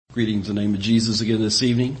Greetings in the name of Jesus again this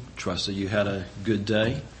evening. Trust that you had a good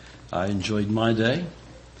day. I enjoyed my day,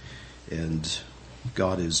 and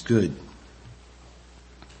God is good.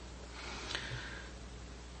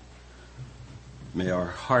 May our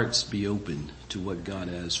hearts be open to what God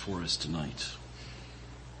has for us tonight.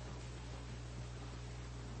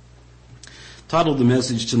 Title of the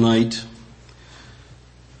message tonight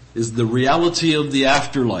is The Reality of the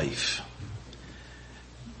Afterlife.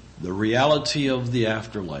 The reality of the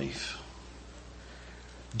afterlife.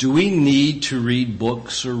 Do we need to read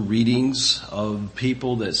books or readings of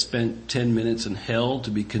people that spent 10 minutes in hell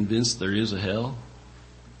to be convinced there is a hell?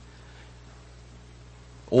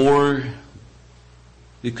 Or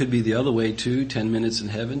it could be the other way too, 10 minutes in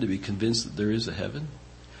heaven to be convinced that there is a heaven.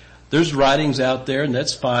 There's writings out there, and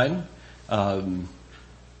that's fine.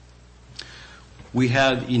 We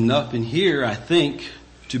have enough in here, I think,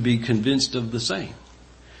 to be convinced of the same.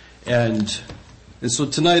 And so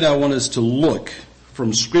tonight I want us to look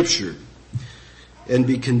from Scripture and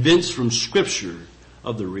be convinced from Scripture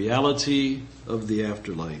of the reality of the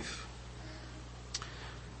afterlife.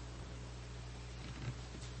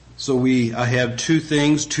 So I have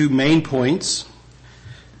two main points.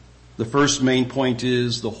 The first main point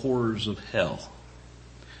is the horrors of hell.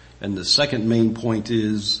 And the second main point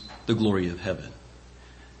is the glory of heaven.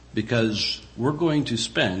 Because we're going to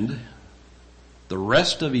spend the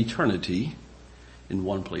rest of eternity in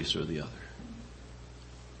one place or the other.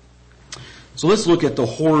 So let's look at the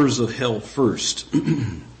horrors of hell first.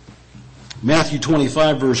 Matthew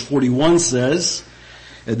 25 verse 41 says,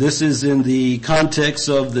 and this is in the context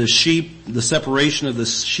of the separation of the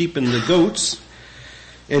sheep and the goats.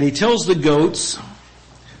 And he tells the goats,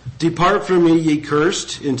 "Depart from me, ye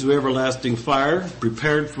cursed, into everlasting fire,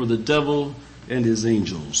 prepared for the devil and his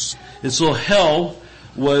angels." And so hell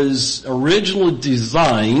was originally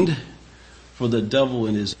designed for the devil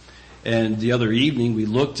and his. And the other evening we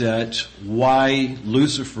looked at why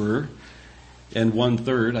Lucifer and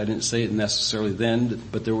 1/3, I didn't say it necessarily then,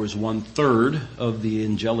 but there was 1/3 of the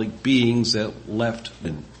angelic beings that left.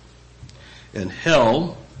 And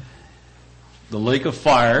hell, the lake of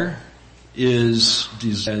fire, is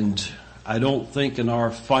designed. I don't think in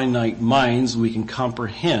our finite minds we can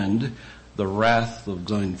comprehend the wrath of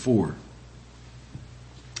going forward.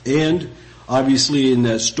 And obviously in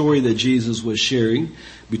that story that Jesus was sharing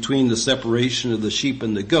between the separation of the sheep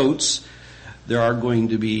and the goats, there are going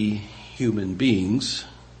to be human beings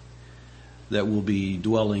that will be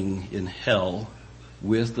dwelling in hell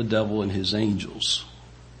with the devil and his angels.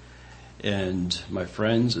 And my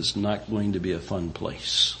friends, it's not going to be a fun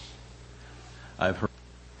place. I've heard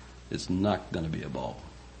it's not going to be a ball.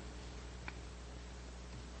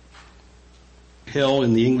 Hell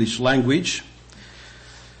in the English language.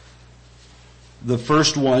 The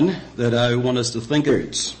first one that I want us to think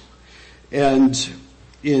of. And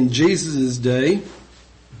in Jesus' day,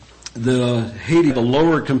 the Hades, the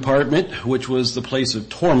lower compartment, which was the place of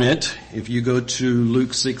torment. If you go to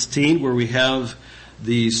Luke 16, where we have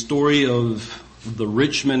the story of the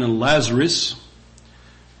rich man and Lazarus,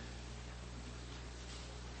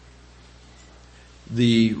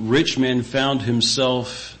 the rich man found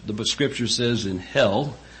himself, the scripture says, in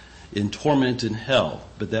hell, in torment in hell.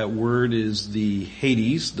 But that word is the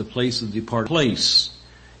Hades, the place of departed place.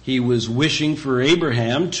 He was wishing for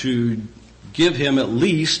Abraham to give him at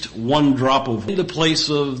least one drop of water. In the place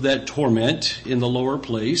of that torment, in the lower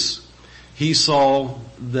place, he saw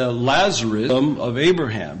the Lazarus of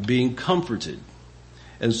Abraham being comforted.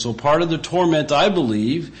 And so part of the torment, I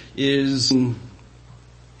believe, is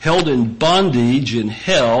held in bondage in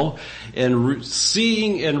hell and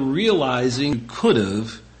seeing and realizing could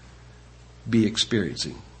have be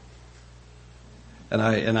experiencing. And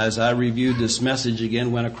as I reviewed this message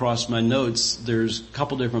again, went across my notes, there's a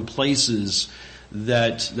couple different places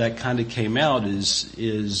that kind of came out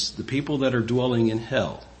is the people that are dwelling in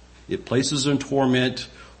hell. It places in torment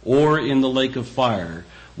or in the lake of fire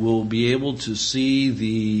will be able to see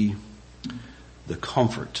the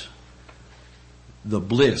comfort, the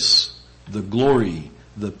bliss, the glory,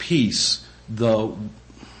 the peace, the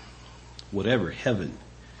whatever, heaven.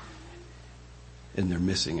 And they're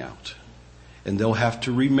missing out. And they'll have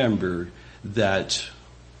to remember that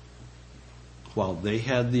while they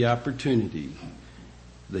had the opportunity,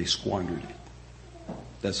 they squandered it.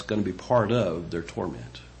 That's going to be part of their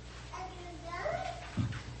torment.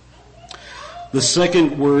 The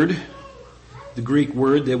second word, the Greek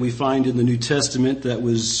word that we find in the New Testament that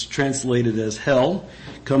was translated as hell,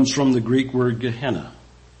 comes from the Greek word Gehenna,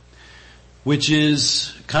 which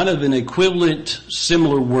is kind of an equivalent,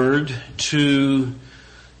 similar word to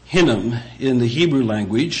Hinnom in the Hebrew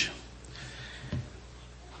language.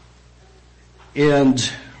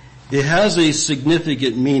 And it has a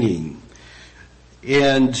significant meaning.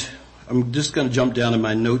 And I'm just going to jump down in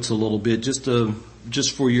my notes a little bit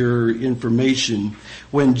just for your information.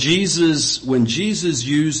 When Jesus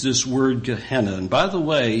used this word Gehenna, and by the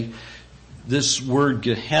way, this word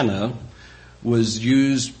Gehenna was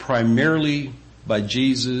used primarily by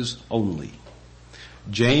Jesus only.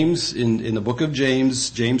 James, in the book of James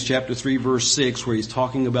chapter 3 verse 6, where he's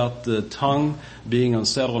talking about the tongue being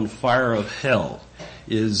set on fire of hell,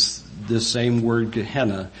 is this same word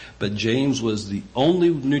Gehenna, but James was the only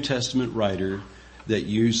New Testament writer that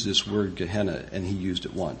used this word Gehenna, and he used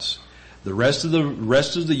it once. The rest of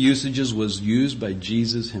the usages was used by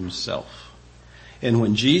Jesus himself. And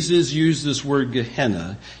when Jesus used this word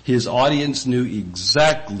Gehenna, his audience knew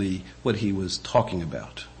exactly what he was talking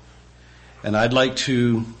about. And I'd like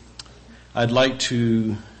to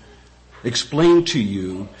explain to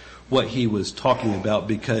you what he was talking about,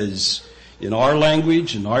 because in our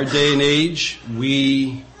language, in our day and age,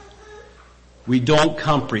 we don't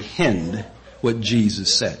comprehend what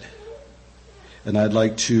Jesus said. And I'd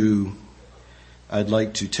like to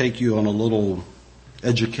take you on a little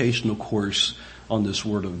educational course on this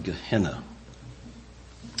word of Gehenna.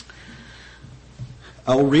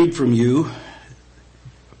 I'll read from you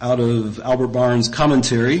out of Albert Barnes'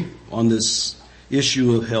 commentary on this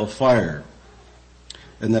issue of hellfire.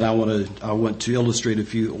 And then I want to illustrate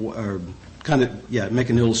make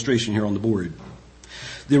an illustration here on the board.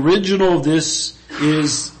 The original of this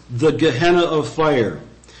is the Gehenna of fire.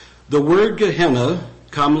 The word Gehenna,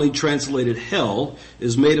 commonly translated hell,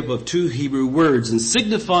 is made up of two Hebrew words and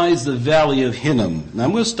signifies the valley of Hinnom. Now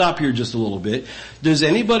I'm going to stop here just a little bit. Does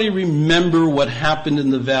anybody remember what happened in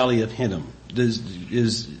the valley of Hinnom?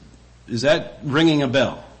 Is that ringing a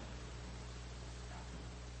bell?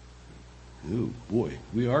 Oh boy,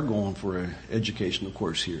 we are going for an educational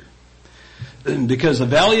course here. Because the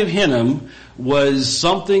Valley of Hinnom was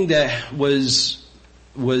something that was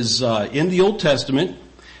in the Old Testament,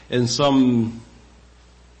 and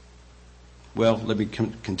let me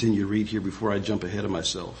continue to read here before I jump ahead of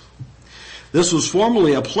myself. This was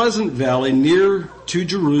formerly a pleasant valley near to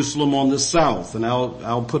Jerusalem on the south, and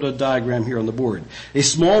I'll put a diagram here on the board. A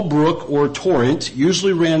small brook or torrent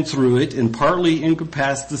usually ran through it and partly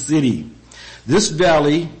encompassed the city. This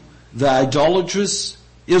valley, the idolatrous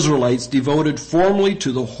Israelites devoted formerly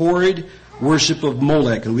to the horrid worship of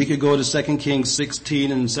Molech. And we could go to 2 Kings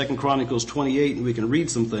 16 and 2 Chronicles 28 and we can read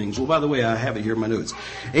some things. Well, by the way, I have it here in my notes.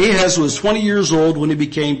 Ahaz was 20 years old when he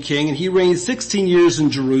became king, and he reigned 16 years in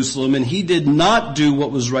Jerusalem, and he did not do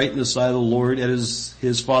what was right in the sight of the Lord as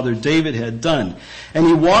his father David had done. And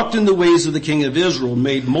he walked in the ways of the king of Israel,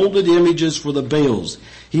 made molded images for the Baals.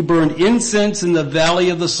 He burned incense in the valley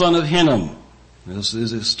of the son of Hinnom. Is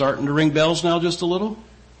it starting to ring bells now just a little?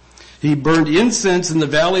 He burned incense in the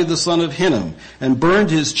valley of the son of Hinnom and burned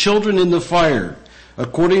his children in the fire,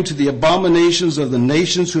 according to the abominations of the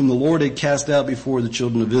nations whom the Lord had cast out before the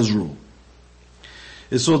children of Israel.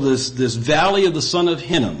 And so this valley of the son of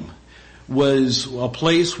Hinnom was a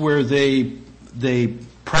place where they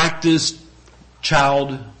practiced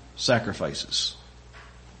child sacrifices.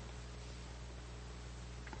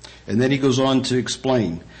 And then he goes on to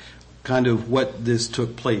explain kind of what this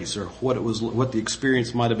took place, or what the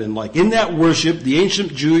experience might have been like. In that worship, the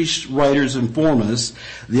ancient Jewish writers inform us,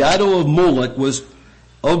 the idol of Molech was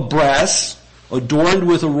of brass, adorned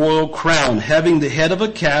with a royal crown, having the head of a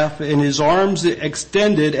calf and his arms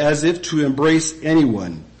extended as if to embrace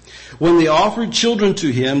anyone. When they offered children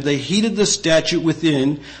to him, they heated the statue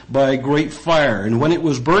within by a great fire. And when it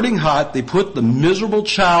was burning hot, they put the miserable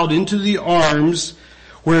child into the arms,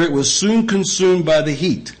 where it was soon consumed by the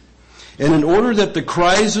heat. And in order that the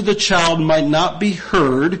cries of the child might not be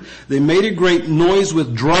heard, they made a great noise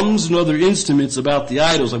with drums and other instruments about the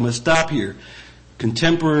idols. I'm going to stop here.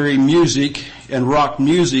 Contemporary music and rock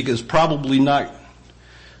music is probably not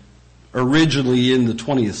originally in the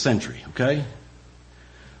 20th century, okay?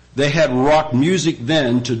 They had rock music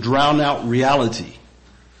then to drown out reality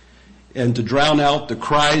and to drown out the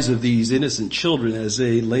cries of these innocent children as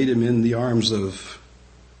they laid them in the arms of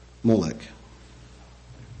Molech.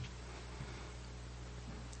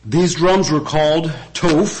 These drums were called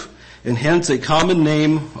Toph, and hence a common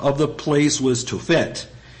name of the place was Tophet.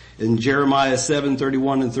 In Jeremiah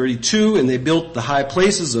 7:31 and 32, and they built the high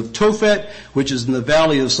places of Tophet, which is in the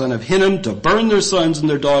valley of the son of Hinnom, to burn their sons and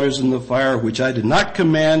their daughters in the fire, which I did not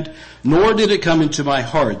command, nor did it come into my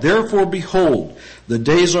heart. Therefore, behold, the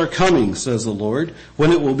days are coming, says the Lord,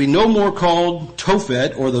 when it will be no more called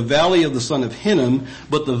Tophet, or the valley of the son of Hinnom,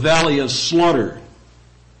 but the valley of slaughter.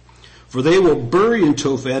 For they will bury in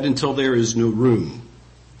Tophet until there is no room.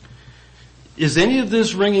 Is any of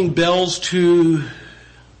this ringing bells to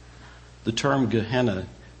the term Gehenna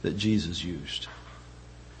that Jesus used?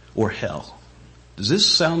 Or hell? Does this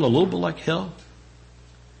sound a little bit like hell?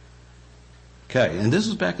 Okay, and this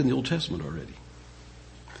is back in the Old Testament already.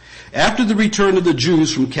 After the return of the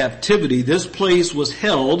Jews from captivity, this place was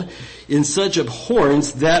held in such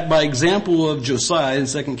abhorrence that, by example of Josiah in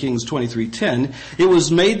 2 Kings 23:10, it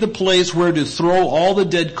was made the place where to throw all the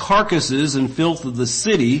dead carcasses and filth of the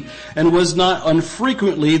city, and was not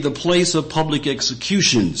unfrequently the place of public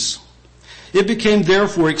executions. It became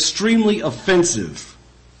therefore extremely offensive.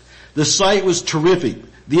 The sight was terrific.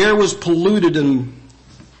 The air was polluted and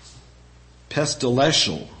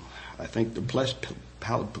pestilential. I think the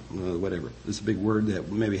whatever. It's a big word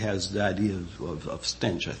that maybe has the idea of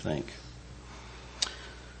stench, I think.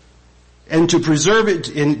 And to preserve it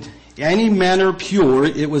in any manner pure,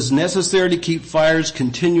 it was necessary to keep fires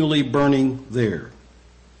continually burning there.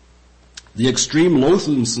 The extreme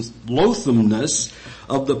loathsomeness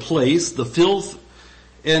of the place, the filth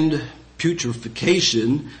and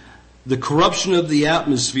putrefaction, the corruption of the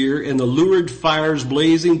atmosphere, and the lurid fires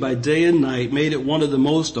blazing by day and night made it one of the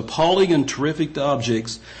most appalling and terrific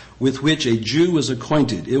objects with which a Jew was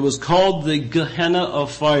acquainted. It was called the Gehenna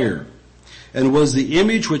of fire, and was the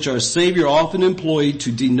image which our Savior often employed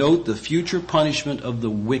to denote the future punishment of the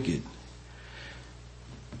wicked.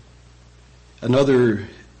 Another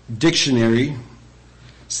dictionary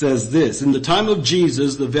says this: in the time of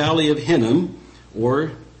Jesus, the valley of Hinnom,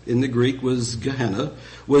 or in the Greek was Gehenna,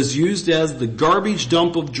 was used as the garbage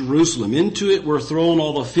dump of Jerusalem. Into it were thrown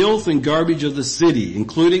all the filth and garbage of the city,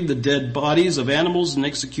 including the dead bodies of animals and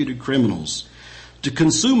executed criminals. To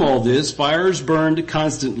consume all this, fires burned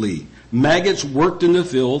constantly. Maggots worked in the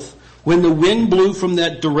filth. When the wind blew from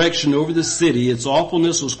that direction over the city, its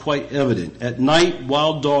awfulness was quite evident. At night,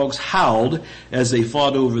 wild dogs howled as they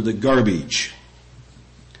fought over the garbage.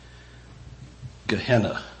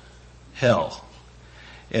 Gehenna, hell.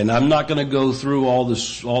 And I'm not going to go through all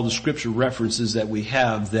the scripture references that we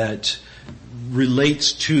have that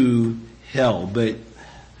relates to hell, but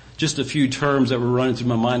just a few terms that were running through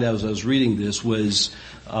my mind as I was reading this was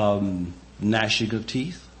gnashing of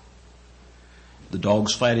teeth, the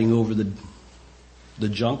dogs fighting over the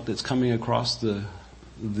junk that's coming across the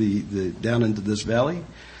down into this valley,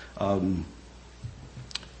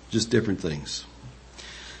 just different things.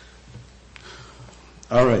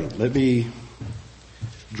 All right, let me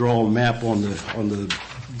draw a map on the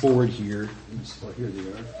board here. Oh, here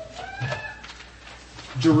they are.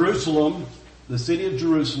 Jerusalem, the city of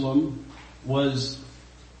Jerusalem, was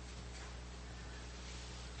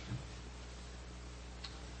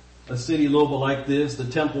a city a little bit like this. The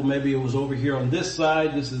temple, maybe it was over here on this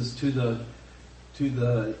side. This is to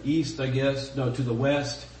the east, I guess. No, to the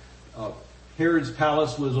west. Herod's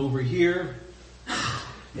palace was over here,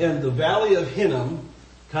 and the valley of Hinnom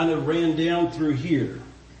kind of ran down through here.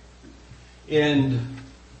 And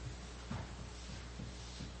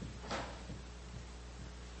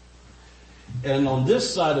on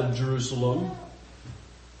this side of Jerusalem,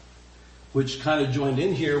 which kind of joined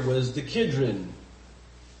in here, was the Kidron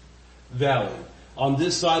Valley. On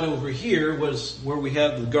this side over here was where we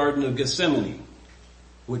have the Garden of Gethsemane,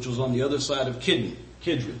 which was on the other side of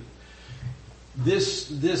Kidron.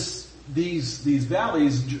 These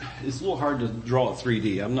valleys, it's a little hard to draw a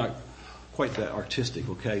 3D. I'm not quite that artistic,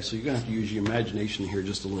 okay? So you're going to have to use your imagination here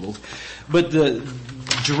just a little. But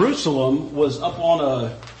Jerusalem was up on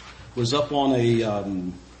a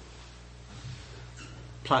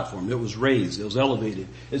platform. It was raised. It was elevated.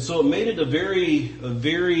 And so it made it a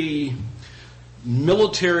very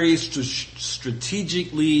military,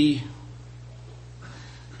 strategically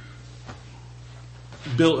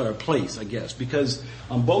built or place, I guess, because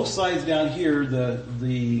on both sides down here,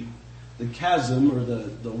 the chasm or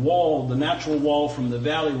the wall, the natural wall from the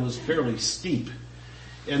valley was fairly steep.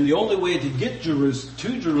 And the only way to get to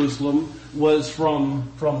Jerusalem was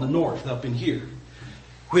from the north up in here,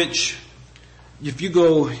 which if you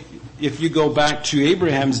go back to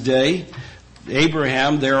Abraham's day,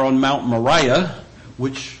 Abraham there on Mount Moriah,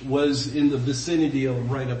 which was in the vicinity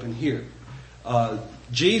of right up in here.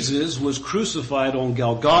 Jesus was crucified on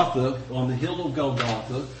Golgotha, on the hill of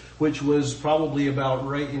Golgotha, which was probably about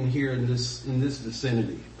right in here in this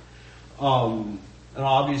vicinity. And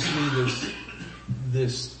obviously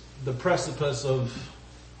the precipice of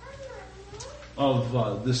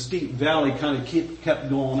the steep valley kind of kept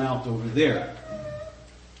going out over there.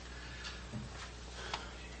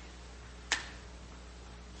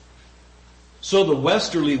 So the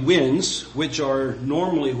westerly winds, which are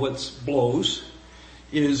normally what blows,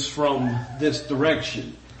 is from this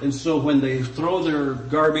direction. And so when they throw their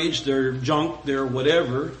garbage, their junk, their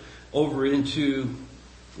whatever, over into,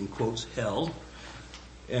 in quotes, hell,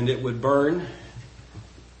 and it would burn,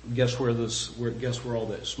 guess where all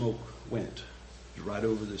that smoke went? Right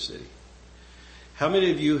over the city. How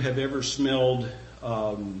many of you have ever smelled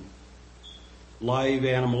live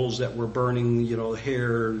animals that were burning,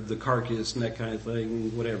 hair, the carcass and that kind of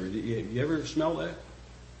thing, whatever? You ever smell that?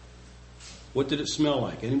 What did it smell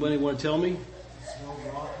like? Anybody want to tell me?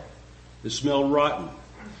 It smelled rotten.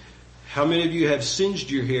 How many of you have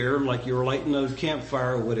singed your hair, like you were lighting a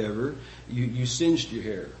campfire or whatever? You singed your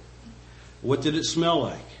hair. What did it smell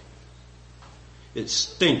like? It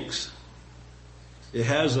stinks. It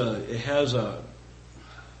has a,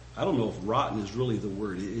 I don't know if rotten is really the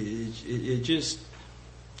word.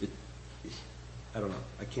 I don't know.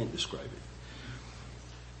 I can't describe it.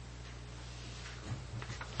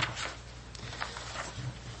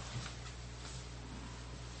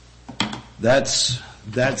 That's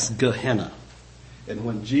Gehenna. And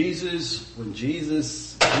when Jesus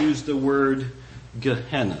used the word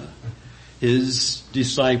Gehenna, his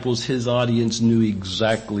disciples, his audience knew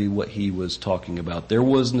exactly what he was talking about. There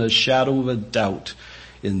wasn't a shadow of a doubt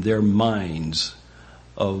in their minds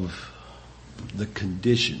of the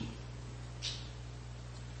condition.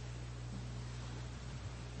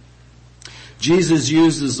 Jesus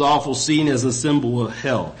used this awful scene as a symbol of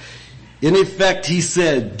hell. In effect, he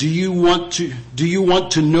said, do you want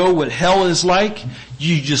to know what hell is like?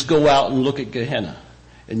 You just go out and look at Gehenna,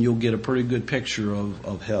 and you'll get a pretty good picture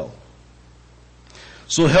of hell.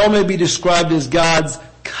 So hell may be described as God's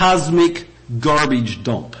cosmic garbage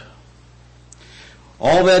dump.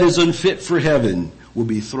 All that is unfit for heaven will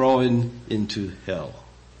be thrown into hell.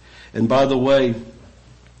 And by the way,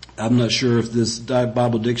 I'm not sure if this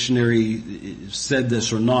Bible dictionary said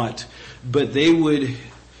this or not, but they would,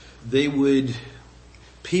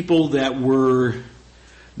 people that were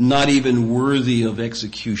not even worthy of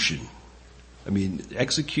execution. I mean,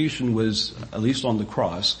 execution was, at least on the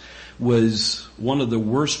cross, was one of the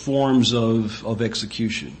worst forms of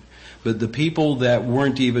execution. But the people that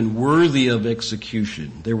weren't even worthy of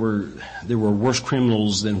execution, there were worse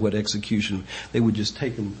criminals than what execution, they would just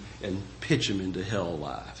take them and pitch them into hell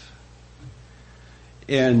alive.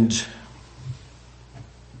 And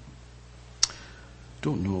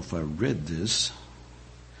don't know if I read this.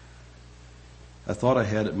 I thought I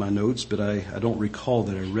had it in my notes, but I don't recall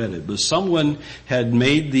that I read it. But someone had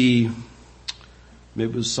made maybe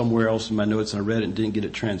it was somewhere else in my notes and I read it and didn't get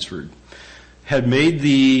it transferred. Had painted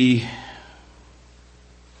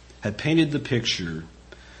the picture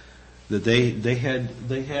that they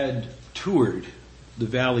had toured the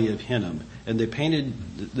Valley of Hinnom, and they painted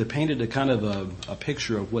a kind of a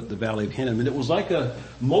picture of what the Valley of Hinnom, and it was like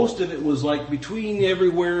most of it was like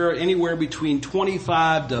anywhere between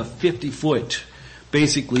 25 to 50 foot,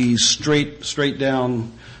 basically straight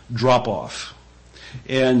down drop off.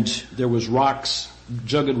 And there was rocks,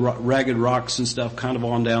 ragged rocks and stuff kind of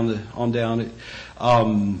on down it.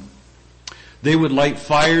 They would light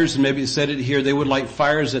fires, and maybe it said it here, they would light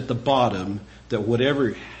fires at the bottom, that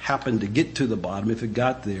whatever happened to get to the bottom, if it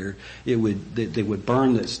got there, they would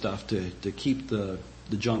burn that stuff to keep the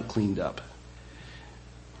junk cleaned up.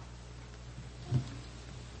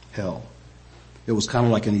 Hell. It was kind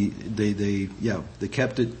of like they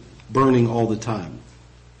kept it burning all the time.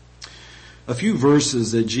 A few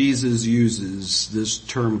verses that Jesus uses this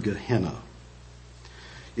term Gehenna.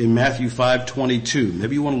 In Matthew 5:22,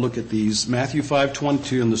 maybe you want to look at these. Matthew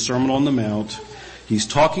 5:22 in the Sermon on the Mount, he's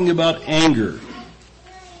talking about anger.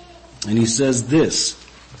 And he says this.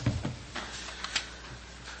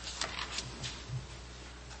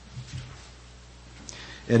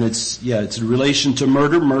 And it's in relation to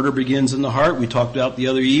murder. Murder begins in the heart. We talked about the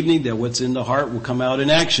other evening that what's in the heart will come out in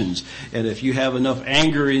actions. And if you have enough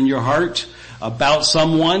anger in your heart about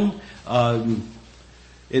someone, and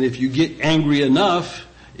if you get angry enough,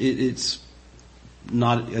 it's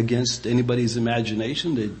not against anybody's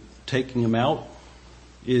imagination that taking them out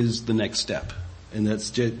is the next step. And that's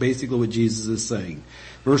basically what Jesus is saying.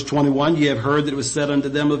 Verse 21, ye have heard that it was said unto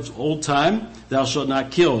them of old time, thou shalt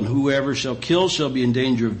not kill, and whoever shall kill shall be in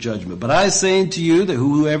danger of judgment. But I say unto you that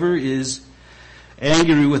whoever is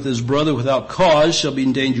angry with his brother without cause shall be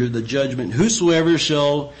in danger of the judgment. Whosoever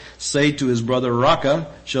shall say to his brother, Raca,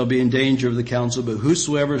 shall be in danger of the council, but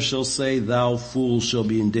whosoever shall say, thou fool, shall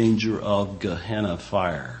be in danger of Gehenna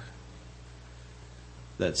fire.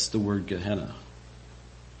 That's the word Gehenna.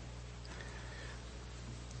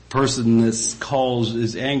 Person that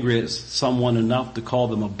is angry at someone enough to call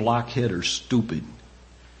them a blockhead or stupid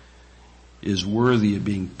is worthy of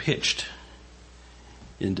being pitched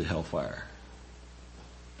into hellfire.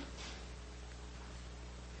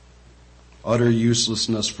 Utter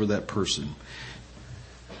uselessness for that person.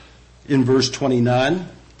 In verse 29,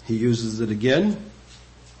 he uses it again.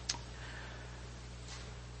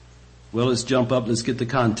 Well, let's jump up. Let's get the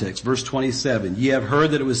context. Verse 27. Ye have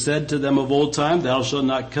heard that it was said to them of old time, thou shalt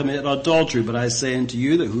not commit adultery. But I say unto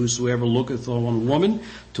you that whosoever looketh on a woman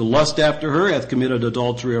to lust after her hath committed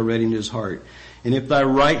adultery already in his heart. And if thy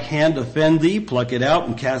right hand offend thee, pluck it out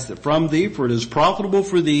and cast it from thee. For it is profitable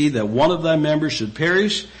for thee that one of thy members should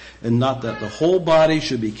perish, and not that the whole body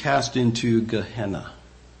should be cast into Gehenna.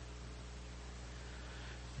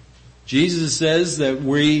 Jesus says that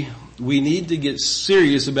we need to get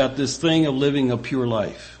serious about this thing of living a pure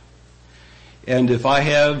life. And if I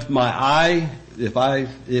have my eye,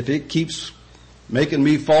 if it keeps making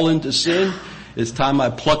me fall into sin, it's time I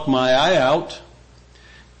pluck my eye out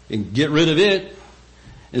and get rid of it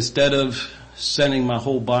instead of sending my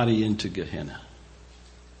whole body into Gehenna.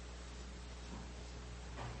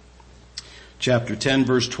 Chapter 10,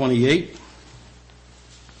 verse 28.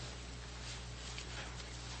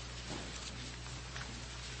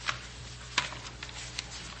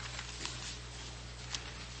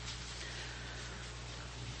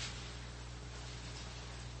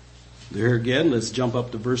 There again, let's jump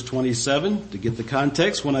up to verse 27 to get the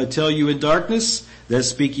context. When I tell you in darkness, that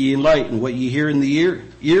speak ye in light, and what ye hear in the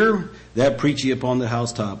ear, that preach ye upon the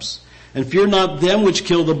housetops. And fear not them which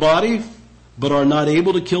kill the body, but are not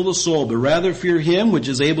able to kill the soul, but rather fear him which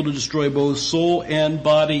is able to destroy both soul and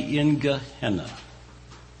body in Gehenna.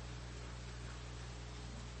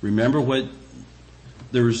 Remember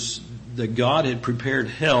that God had prepared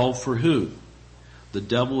hell for who? The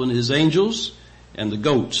devil and his angels and the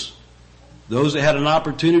goats. Those that had an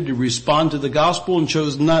opportunity to respond to the gospel and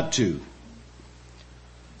chose not to.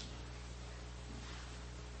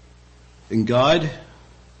 And God,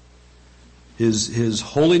 His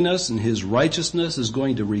holiness and His righteousness is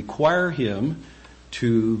going to require Him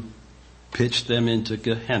to pitch them into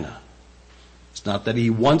Gehenna. It's not that He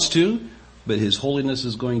wants to, but His holiness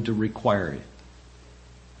is going to require it.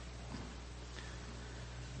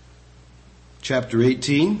 Chapter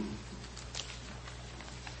 18.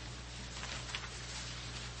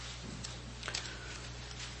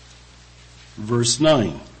 Verse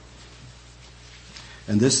 9.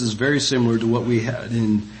 And this is very similar to what we had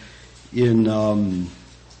in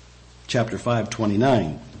chapter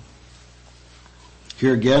 5:29.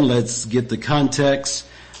 Here again, let's get the context.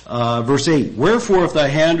 Verse 8. Wherefore if thy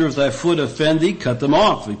hand or if thy foot offend thee, cut them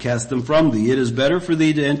off and cast them from thee. It is better for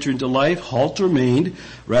thee to enter into life halt or maimed,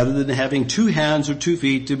 rather than having 2 hands or 2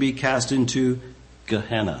 feet to be cast into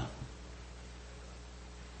Gehenna.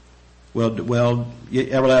 Well,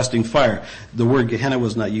 everlasting fire. The word Gehenna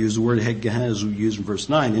was not used. The word Gehenna is used in verse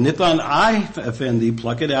 9. And if thine eye offend thee,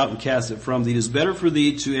 pluck it out and cast it from thee. It is better for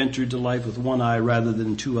thee to enter into life with 1 eye rather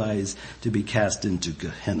than 2 eyes to be cast into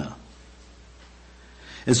Gehenna.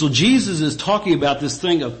 And so Jesus is talking about this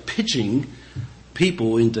thing of pitching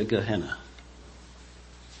people into Gehenna.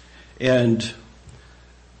 And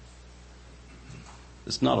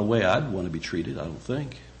it's not a way I'd want to be treated, I don't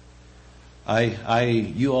think.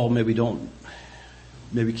 You all maybe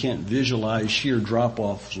can't visualize sheer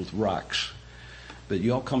drop-offs with rocks. But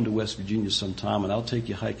you all come to West Virginia sometime and I'll take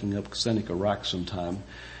you hiking up Seneca Rock sometime.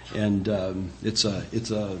 And, it's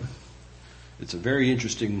a very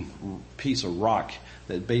interesting piece of rock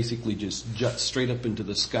that basically just juts straight up into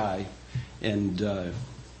the sky. And,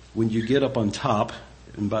 when you get up on top,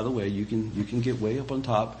 and by the way, you can get way up on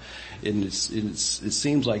top, and it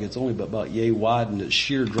seems like it's only about yay wide, and it's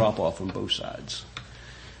sheer drop off on both sides.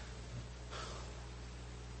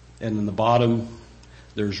 And in the bottom,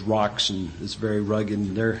 there's rocks, and it's very rugged.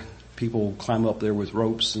 And people climb up there with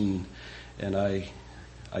ropes, and I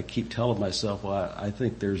keep telling myself, well, I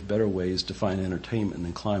think there's better ways to find entertainment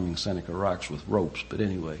than climbing Seneca Rocks with ropes. But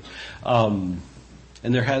anyway, and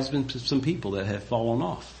there has been some people that have fallen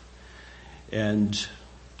off, and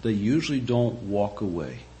they usually don't walk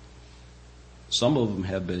away. Some of them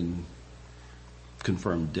have been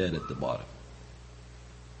confirmed dead at the bottom.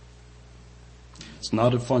 It's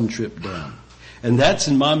not a fun trip down. And that's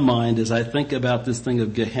in my mind as I think about this thing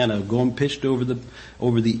of Gehenna, going pitched over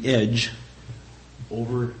the edge,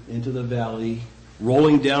 over into the valley,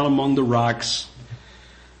 rolling down among the rocks.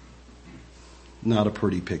 Not a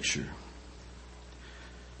pretty picture.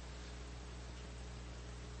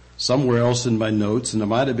 Somewhere else in my notes, and it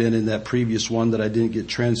might have been in that previous one that I didn't get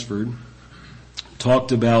transferred,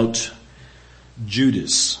 talked about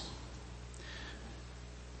Judas.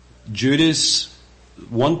 Judas,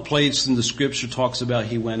 one place in the scripture talks about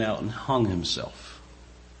he went out and hung himself.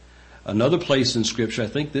 Another place in scripture, I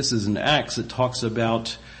think this is in Acts, it talks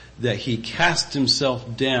about that he cast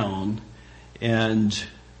himself down And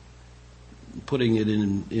putting it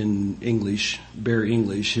in English, bare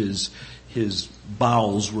English, his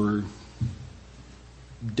bowels were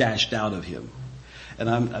dashed out of him. And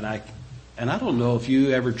I don't know if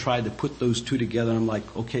you ever tried to put those two together. I'm like,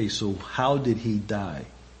 okay, so how did he die?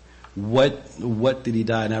 What did he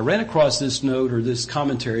die? And I ran across this note or this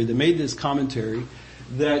commentary that made this commentary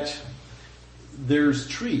that there's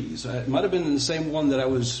trees. It might have been in the same one that I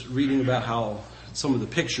was reading about how some of the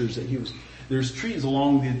pictures that there's trees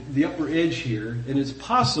along the upper edge here, and it's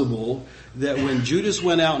possible that when Judas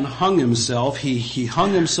went out and hung himself, he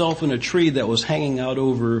hung himself in a tree that was hanging out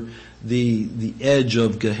over the edge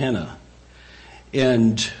of Gehenna.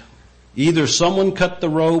 And either someone cut the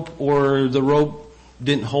rope or the rope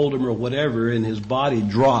didn't hold him or whatever, and his body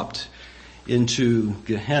dropped into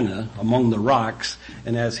Gehenna among the rocks.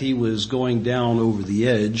 And as he was going down over the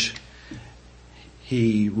edge,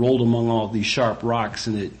 he rolled among all these sharp rocks,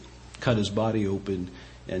 and it cut his body open,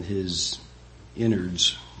 and his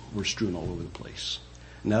innards were strewn all over the place.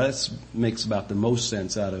 Now that makes about the most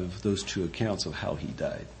sense out of those two accounts of how he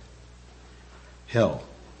died. Hell.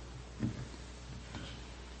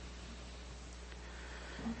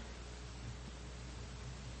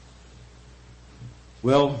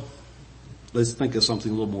 Well, let's think of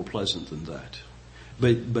something a little more pleasant than that.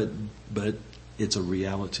 But it's a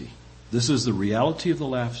reality. This is the reality of the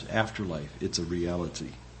afterlife. It's a reality.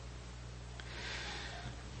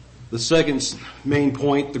 The second main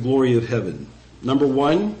point, the glory of heaven. Number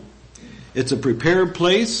one, it's a prepared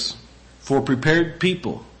place for prepared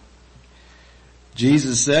people.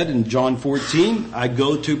 Jesus said in John 14, I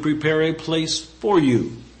go to prepare a place for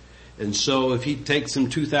you. And so if he takes him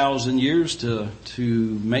 2,000 years to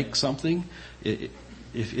make something,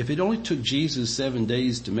 if it only took Jesus 7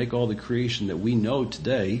 days to make all the creation that we know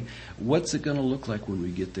today, what's it going to look like when we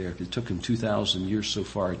get there if it took him 2,000 years so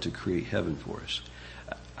far to create heaven for us?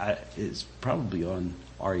 It's probably on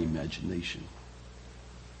our imagination.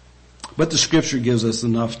 But the scripture gives us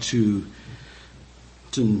enough to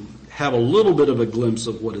have a little bit of a glimpse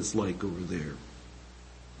of what it's like over there.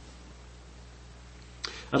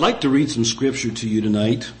 I'd like to read some scripture to you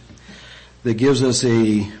tonight that gives us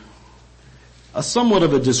a somewhat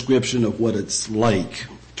of a description of what it's like.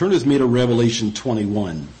 Turn with me to Revelation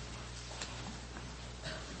 21.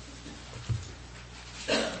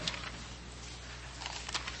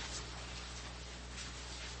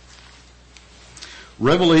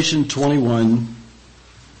 Revelation 21.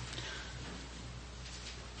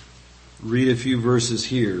 Read a few verses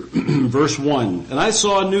here. Verse 1. And I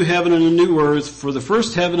saw a new heaven and a new earth, for the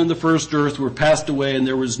first heaven and the first earth were passed away, and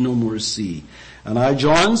there was no more sea. And I,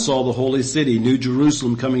 John, saw the holy city, New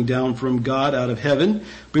Jerusalem, coming down from God out of heaven,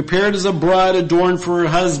 prepared as a bride adorned for her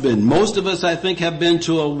husband. Most of us, I think, have been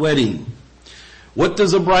to a wedding. What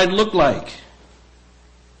does a bride look like?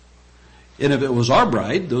 And if it was our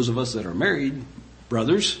bride, those of us that are married,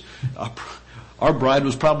 brothers, our bride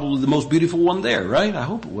was probably the most beautiful one there, right? I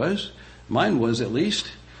hope it was. Mine was at least.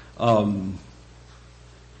 Okay.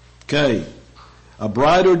 A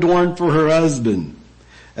bride adorned for her husband.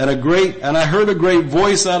 And I heard a great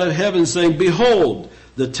voice out of heaven saying, Behold,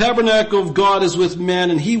 the tabernacle of God is with men,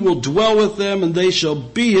 and he will dwell with them, and they shall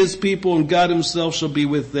be his people, and God himself shall be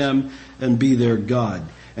with them and be their God.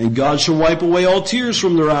 And God shall wipe away all tears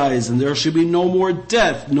from their eyes, and there shall be no more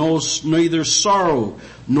death, neither sorrow,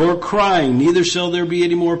 nor crying, neither shall there be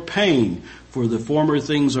any more pain, for the former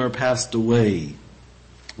things are passed away.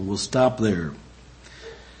 And we'll stop there.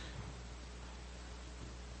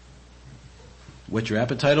 Whet your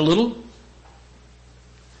appetite a little?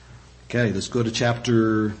 Okay, let's go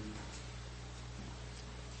to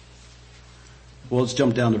let's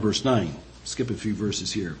jump down to verse 9. Skip a few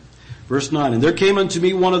verses here. Verse 9, and there came unto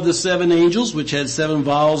me one of the 7 angels, which had 7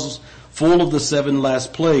 vials full of the 7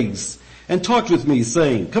 last plagues, and talked with me,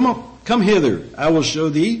 saying, Come up, come hither, I will show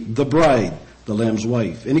thee the bride, the Lamb's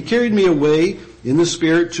wife. And he carried me away in the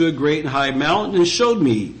Spirit to a great and high mountain, and showed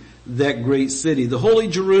me that great city, the holy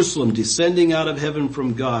Jerusalem, descending out of heaven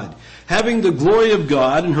from God, having the glory of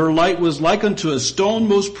God, and her light was like unto a stone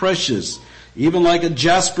most precious, even like a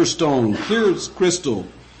jasper stone, clear as crystal,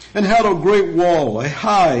 and had a great wall, a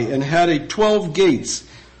high, and had 12 gates,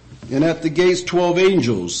 and at the gates 12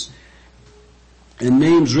 angels, and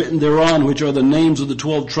names written thereon, which are the names of the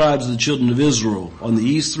 12 tribes of the children of Israel. On the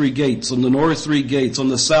east 3 gates, on the north 3 gates, on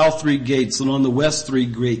the south 3 gates, and on the west 3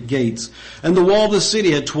 great gates. And the wall of the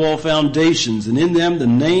city had 12 foundations, and in them the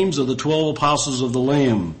names of the 12 apostles of the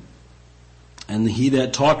Lamb. And he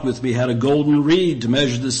that talked with me had a golden reed to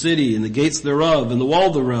measure the city, and the gates thereof, and the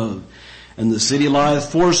wall thereof. And the city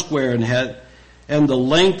lieth foursquare, and and the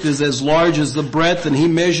length is as large as the breadth, and he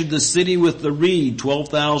measured the city with the reed,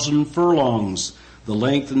 12,000 furlongs. The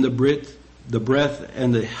length and the breadth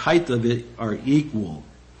and the height of it are equal.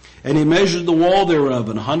 And he measured the wall thereof,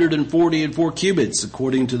 144 cubits,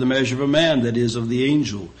 according to the measure of a man, that is, of the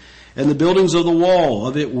angel. And the buildings of the wall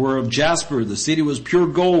of it were of jasper. The city was pure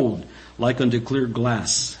gold, like unto clear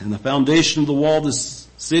glass. And the foundation of the wall of the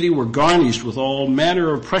city were garnished with all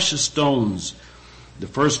manner of precious stones. The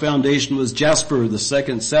first foundation was jasper, the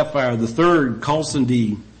second sapphire, the third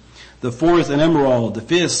chalcedony, the fourth an emerald, the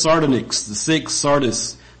fifth sardonyx, the sixth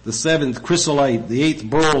sardis, the seventh chrysolite, the eighth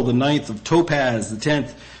beryl, the ninth of topaz, the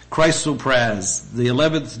 10th chrysoprase, the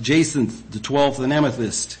 11th jacinth, the 12th an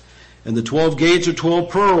amethyst. And the 12 gates are 12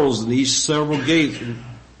 pearls, and each several gate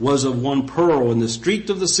was of one pearl. And the street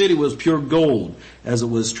of the city was pure gold, as it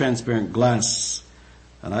was transparent glass.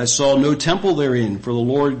 And I saw no temple therein, for the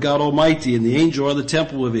Lord God Almighty and the angel are the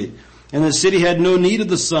temple of it. And the city had no need of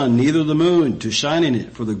the sun, neither the moon, to shine in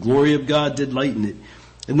it, for the glory of God did lighten it.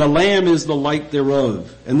 And the Lamb is the light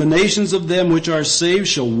thereof. And the nations of them which are saved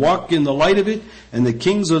shall walk in the light of it, and the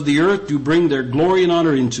kings of the earth do bring their glory and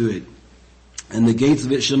honor into it. And the gates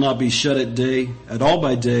of it shall not be shut at all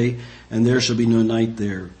by day, and there shall be no night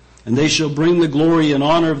there. And they shall bring the glory and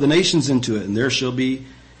honor of the nations into it, and there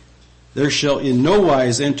shall in no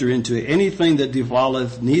wise enter into it anything that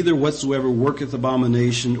defileth, neither whatsoever worketh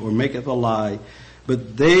abomination or maketh a lie,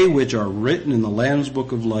 but they which are written in the Lamb's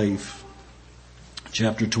book of life.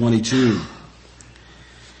 Chapter 22.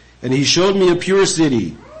 And he showed me a pure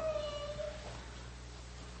city,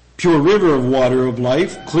 pure river of water of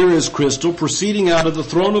life, clear as crystal, proceeding out of the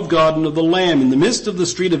throne of God and of the Lamb. In the midst of the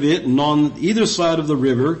street of it, and on either side of the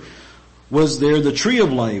river, was there the tree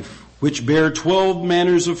of life, which bare 12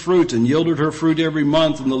 manners of fruit, and yielded her fruit every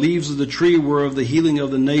month, and the leaves of the tree were of the healing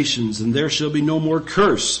of the nations. And there shall be no more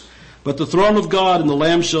curse, but the throne of God and the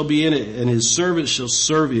Lamb shall be in it, and his servants shall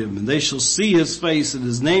serve him. And they shall see his face, and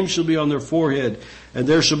his name shall be on their forehead. And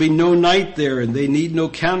there shall be no night there, and they need no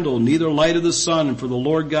candle, neither light of the sun. And for the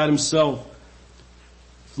Lord God himself,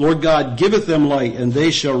 Lord God giveth them light, and they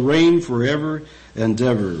shall reign forever and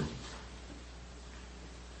ever.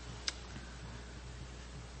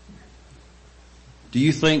 Do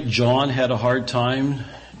you think John had a hard time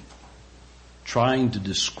trying to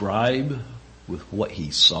describe with what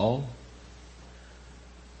he saw?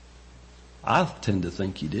 I tend to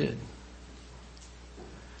think he did.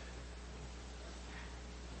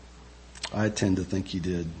 I tend to think he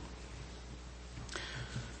did.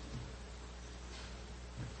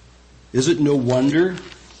 Is it no wonder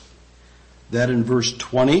that in verse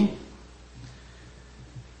 20,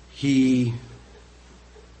 the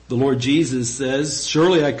Lord Jesus says,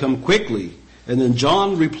 surely I come quickly. And then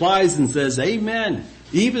John replies and says, amen.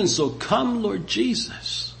 Even so come, Lord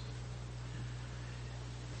Jesus.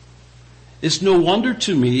 It's no wonder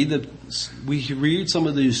to me that we read some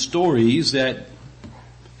of these stories that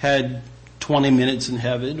had 20 minutes in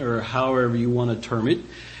heaven, or however you want to term it,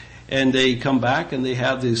 and they come back and they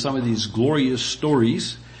have some of these glorious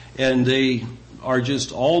stories, and they are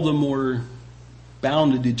just all the more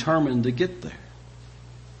bound and determined to get there.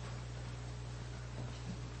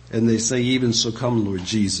 And they say, even so come, Lord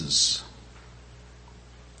Jesus.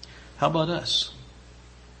 How about us?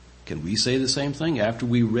 Can we say the same thing? After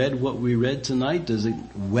we read what we read tonight, does it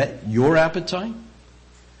whet your appetite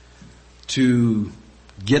to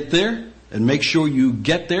get there? And make sure you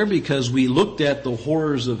get there, because we looked at the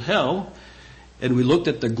horrors of hell and we looked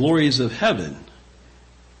at the glories of heaven.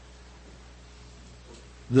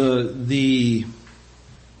 We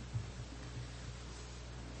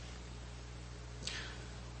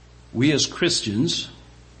as Christians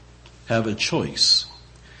have a choice.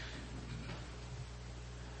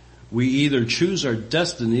 We either choose our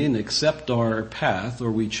destiny and accept our path, or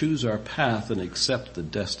we choose our path and accept the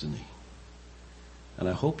destiny. And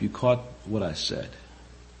I hope you caught what I said.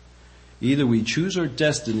 Either we choose our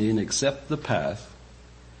destiny and accept the path,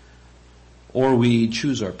 or we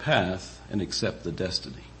choose our path and accept the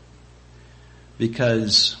destiny.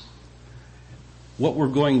 Because what we're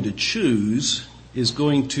going to choose is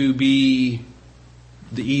going to be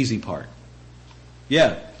the easy part.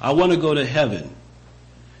 Yeah, I want to go to heaven.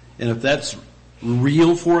 And if that's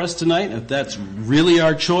real for us tonight, if that's really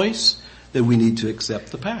our choice, then we need to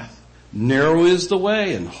accept the path. Narrow is the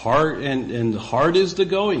way, and hard is the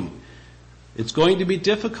going. It's going to be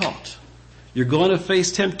difficult. You're going to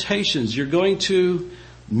face temptations. You're going to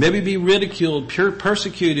maybe be ridiculed,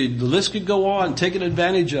 persecuted. The list could go on, taken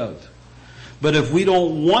advantage of. But if we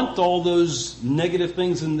don't want all those negative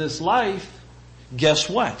things in this life, guess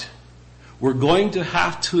what? We're going to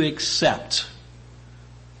have to accept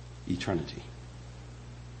eternity.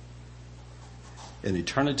 And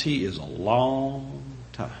eternity is a long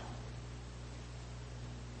time.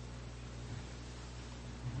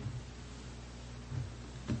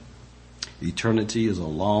 Eternity is a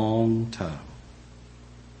long time.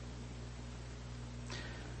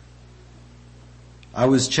 I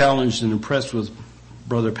was challenged and impressed with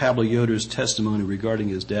Brother Pablo Yoder's testimony regarding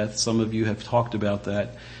his death. Some of you have talked about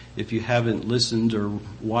that. If you haven't listened or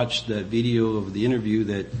watched that video of the interview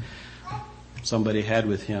that somebody had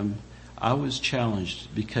with him, I was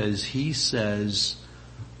challenged because he says,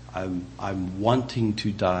 I'm wanting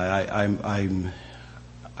to die.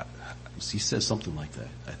 He says something like that,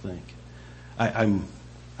 I think. I'm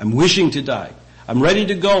wishing to die. I'm ready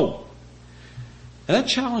to go. And that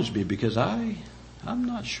challenged me because I'm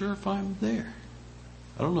not sure if I'm there.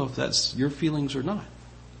 I don't know if that's your feelings or not.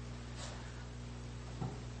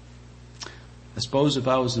 I suppose if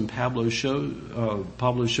I was in Pablo's shoes,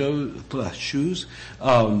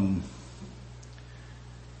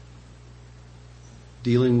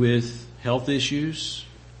 dealing with health issues,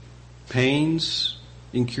 pains,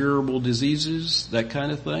 incurable diseases, that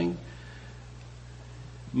kind of thing,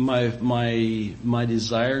 my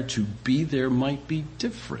desire to be there might be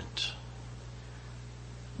different.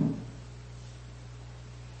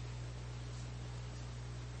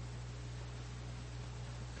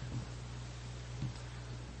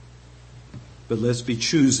 But let's be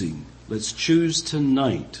choosing. Let's choose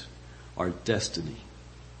tonight our destiny.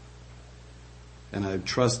 And I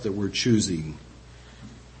trust that we're choosing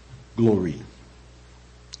glory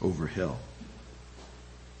over hell.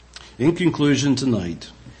 In conclusion tonight,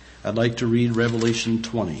 I'd like to read Revelation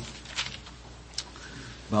 20.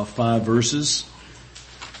 About 5 verses.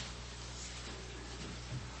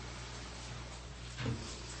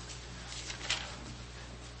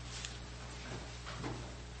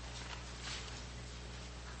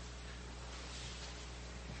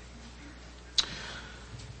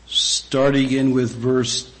 Starting in with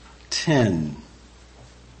verse 10.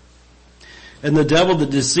 And the devil that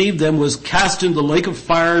deceived them was cast into the lake of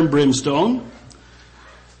fire and brimstone,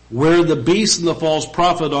 where the beast and the false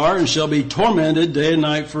prophet are, and shall be tormented day and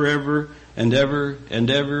night forever and ever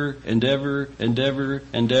and ever and ever and ever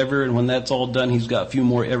and ever. And when that's all done, he's got a few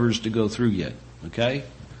more evers to go through yet. Okay?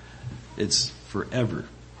 It's forever.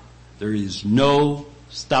 There is no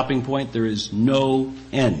stopping point. There is no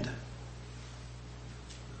end.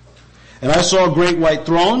 And I saw a great white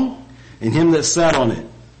throne, and him that sat on it,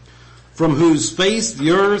 from whose face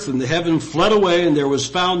the earth and the heaven fled away, and there was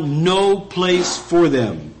found no place for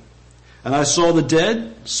them. And I saw the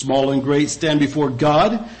dead, small and great, stand before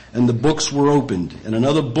God, and the books were opened. And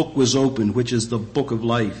another book was opened, which is the book of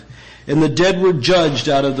life. And the dead were judged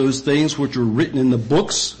out of those things which were written in the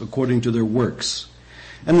books, according to their works.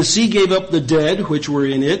 And the sea gave up the dead which were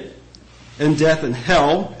in it, and death and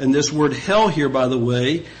hell. And this word hell here, by the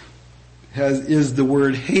way, is the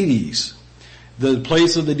word Hades, the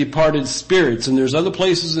place of the departed spirits. And there's other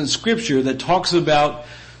places in Scripture that talks about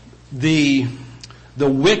the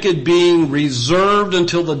wicked being reserved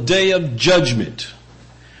until the day of judgment.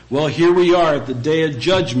 Well, here we are at the day of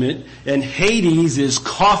judgment, and Hades is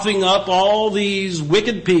coughing up all these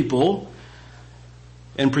wicked people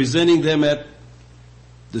and presenting them at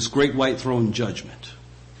this great white throne judgment.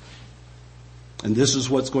 And this is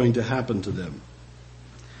what's going to happen to them.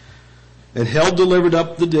 And hell delivered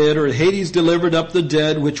up the dead, or Hades delivered up the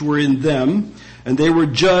dead which were in them, and they were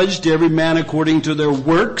judged every man according to their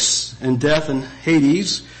works, and death and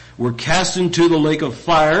Hades were cast into the lake of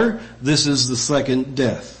fire. This is the second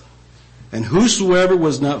death. And whosoever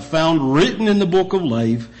was not found written in the book of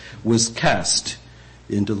life was cast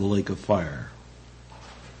into the lake of fire.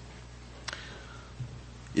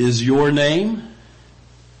 Is your name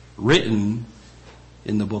written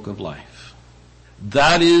in the book of life?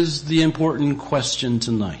 That is the important question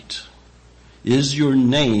tonight. Is your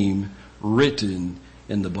name written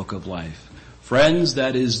in the book of life? Friends,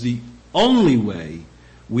 that is the only way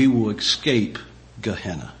we will escape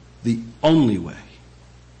Gehenna. The only way.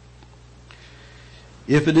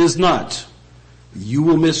 If it is not, you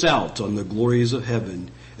will miss out on the glories of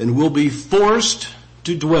heaven and will be forced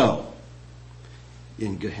to dwell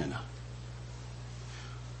in Gehenna.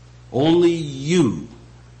 Only you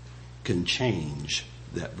can change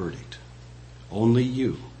that verdict. Only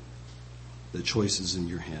you. The choice is in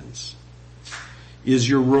your hands. Is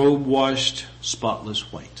your robe washed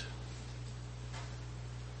spotless white?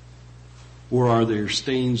 Or are there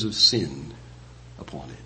stains of sin upon it?